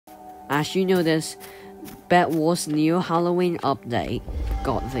as you notice, Bed Wars' new Halloween update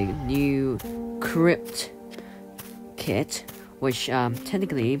got the new Crypt kit, which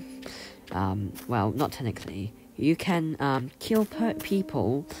technically, well, not technically, you can kill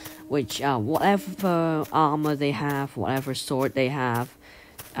people, which whatever armor they have, whatever sword they have,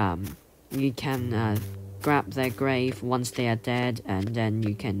 you can grab their grave once they are dead, and then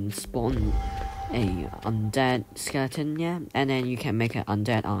you can spawn a undead skeleton, yeah, and then you can make an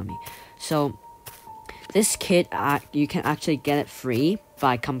undead army. So this kit, you can actually get it free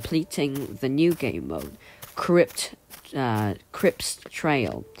by completing the new game mode, Crypt's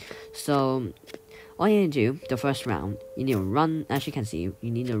Trail. So all you need to do, the first round, you need to run, as you can see,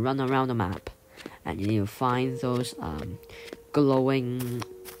 you need to run around the map, and you need to find those glowing,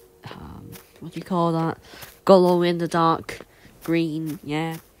 what do you call that? Glow in the dark green,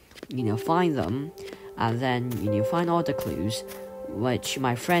 yeah. You need to find them, and then you need to find all the clues, which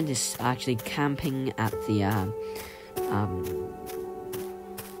my friend is actually camping at the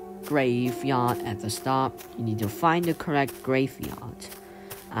graveyard at the start. You need to find the correct graveyard,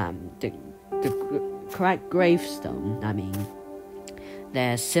 the correct gravestone. I mean,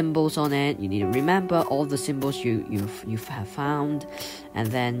 there's symbols on it. You need to remember all the symbols you have found,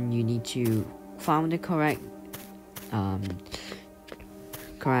 and then you need to find the correct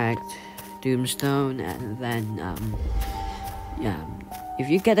doomstone, and then if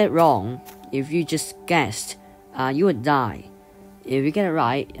you get it wrong, if you just guessed, you would die. If you get it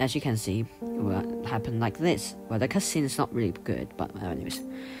right, as you can see, it will happen like this. Well, the cutscene is not really good, but anyways,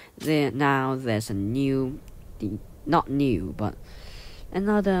 now there's a new, not new, but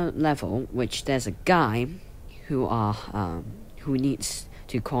another level, which there's a guy who needs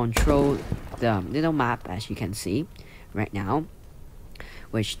to control the little map, as you can see right now,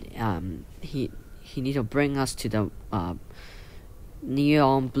 which he needs to bring us to the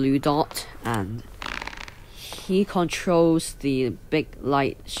neon blue dot, and he controls the big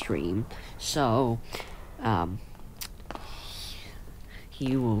light stream, so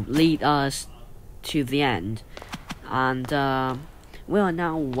he will lead us to the end, and we are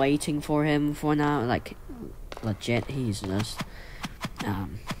now waiting for him for now. Like, legit, he's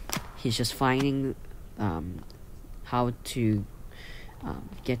just finding how to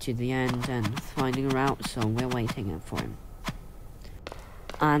get to the end and finding a route, so we're waiting for him.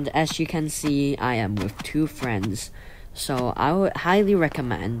 And as you can see, I am with 2 friends, so I would highly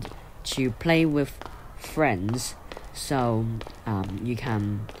recommend to play with friends, so you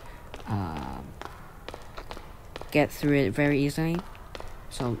can get through it very easily.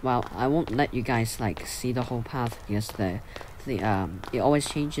 So, well, I won't let you guys like see the whole path, because it always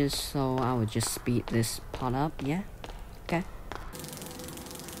changes, so I will just speed this part up, yeah? Okay.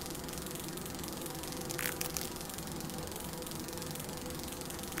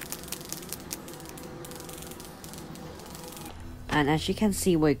 And as you can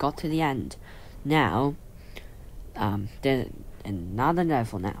see, we got to the end. Now, there's another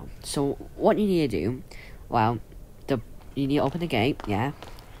level now. So what you need to do, well, you need to open the gate, yeah.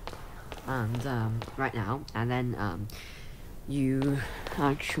 And right now, and then you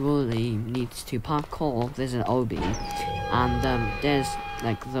actually need to parkour. There's an OB, and there's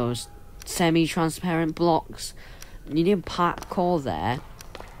like those semi-transparent blocks. You need to parkour there.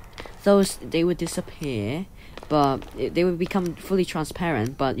 Those, they would disappear, but they will become fully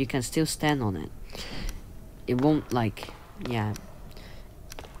transparent, but you can still stand on it. It won't, like, yeah.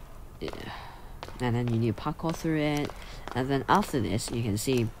 And then you need to parkour through it, and then after this, you can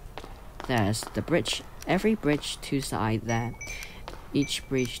see there's the bridge. Every bridge 2 sides there. Each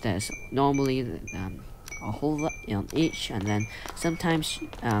bridge there's normally a hole on each, and then sometimes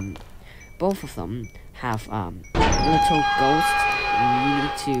both of them have little ghosts. You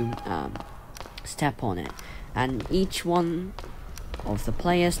need to step on it, and each one of the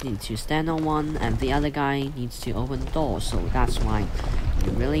players need to stand on one, and the other guy needs to open the door. So that's why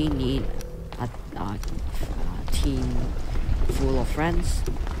you really need a team full of friends.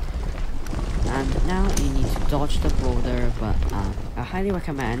 And now you need to dodge the boulder, but I highly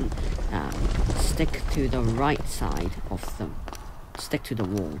recommend stick to the right side of stick to the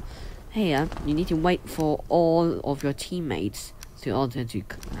wall. Here, you need to wait for all of your teammates in order to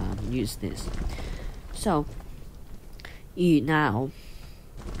use this. So you need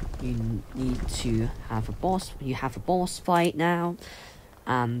to have a boss. You have a boss fight now,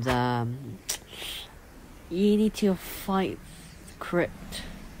 and you need to fight Crypt.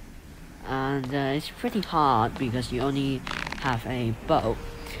 And it's pretty hard because you only have a bow.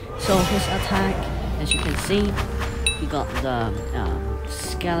 So his attack, as you can see, he got the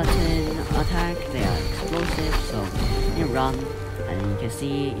skeleton attack. They are explosive, so you run, and you can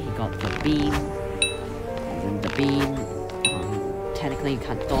see he got the beam, and then the beam, technically you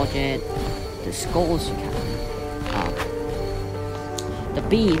can't dodge it. The skulls you can. The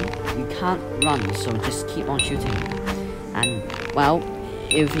beam you can't run, so just keep on shooting. And well,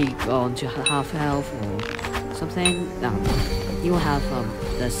 if you go on to half health or something, you have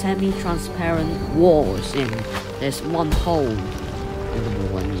the semi-transparent walls in. There's one hole in the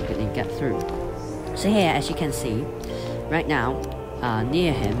wall and you can get through. So here, as you can see, right now,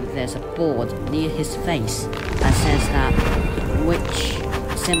 near him, there's a board near his face that says that which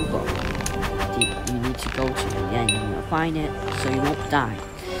symbol you need to go to, and you'll find it so you won't die.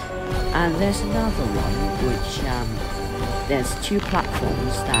 And there's another one which there's 2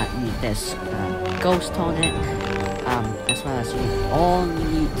 platforms that there's ghost on it, as well as you all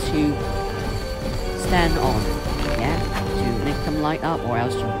need to stand on it, yeah, to make them light up, or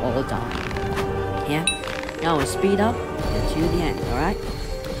else you all die. Yeah. Now we'll speed up until the end. All right.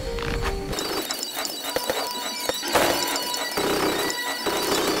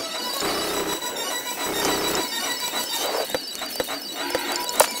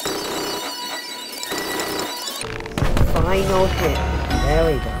 Final hit. There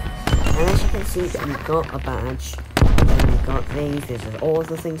we go. And as you can see, we got a badge. And we got these. This is all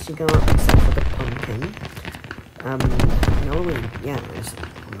the things you got except for the pumpkin.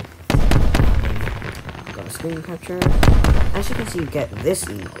 Got a screen capture. As you can see, you get this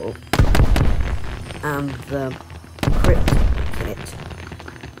emote and the Crypt kit.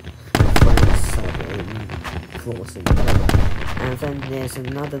 And then there's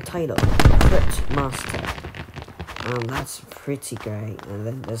another title, Crypt Master. That's pretty great. And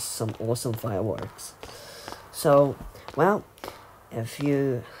then there's some awesome fireworks. So, well, if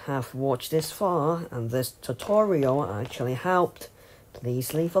you have watched this far and this tutorial actually helped,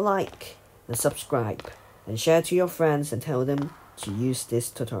 please leave a like and subscribe and share to your friends and tell them to use this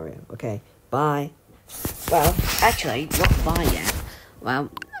tutorial. Okay, bye. Well, actually, not bye yet. Well,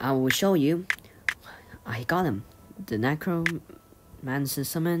 I will show you. I got him. The Necromancer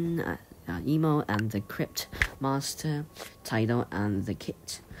Summon emo and the Crypt Master title and the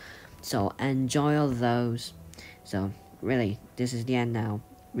kit. So enjoy all those. So really, this is the end now.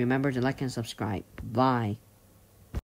 Remember to like and subscribe. Bye.